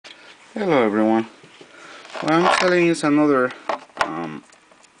Hello everyone. What I'm selling is another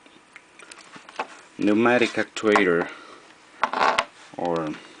pneumatic actuator or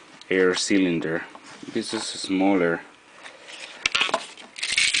air cylinder. This is smaller.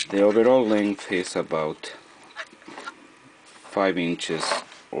 The overall length is about 5 inches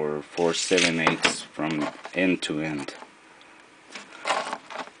or 4/7/8 from end to end.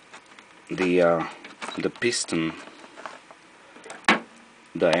 The piston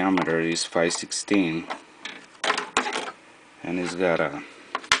diameter is 5/16 and it's got a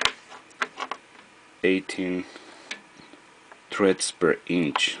 18 threads per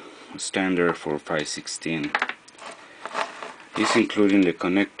inch, standard for 5/16. It's including the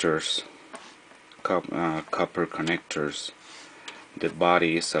connectors, copper connectors. The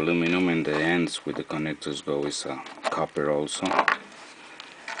body is aluminum and the ends with the connectors go is copper also.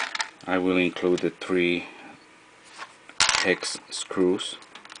 I will include the 3 hex screws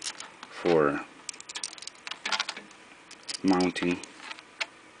for mounting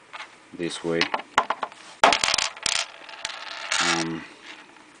this way.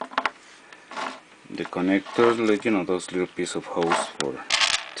 The connectors, like those little piece of hose for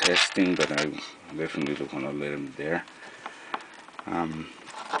testing, but I definitely don't want to let them there.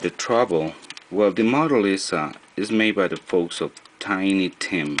 The trouble, well, the model is made by the folks of Tiny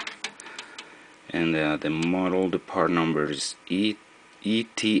Tim, and the model, the part number is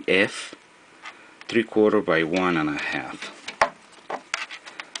ETF 3/4 by 1.5.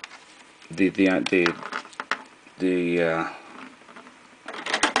 The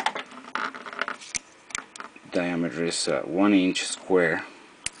diameter is 1 inch square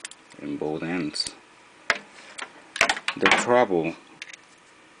in both ends. The trouble,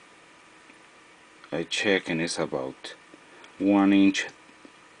 I check, and it's about 1 inch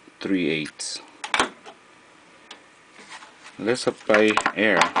 3/8. Let's apply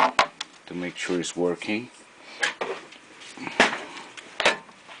air to make sure it's working.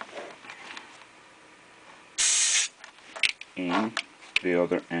 In the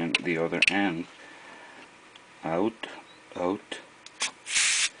other end, out,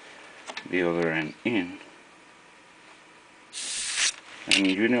 the other end in. And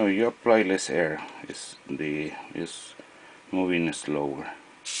you apply less air, it's moving slower,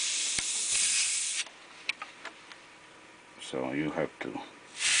 so you have to.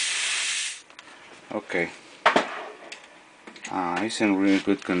 Okay, it's in really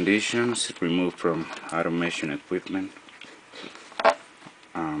good condition. It's removed from automation equipment,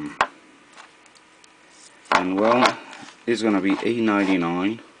 and well, it's gonna be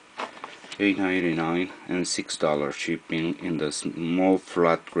 $8.99 and $6 shipping in the small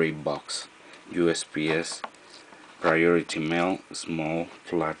flat gray box. USPS priority mail, small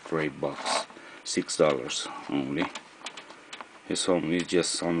flat gray box, $6 only. It's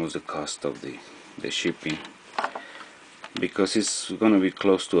just almost the cost of the shipping, because it's gonna be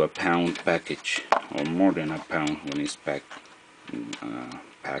close to a pound package, or more than a pound when it's packed.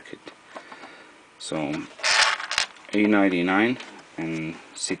 So $8.99 and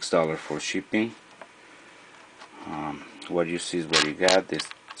 $6 for shipping. What you see is what you got: the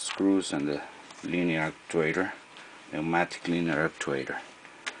screws and the linear actuator, pneumatic linear actuator,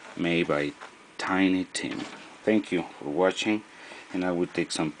 made by Tiny Tim. Thank you for watching, and I will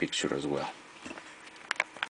take some picture as well.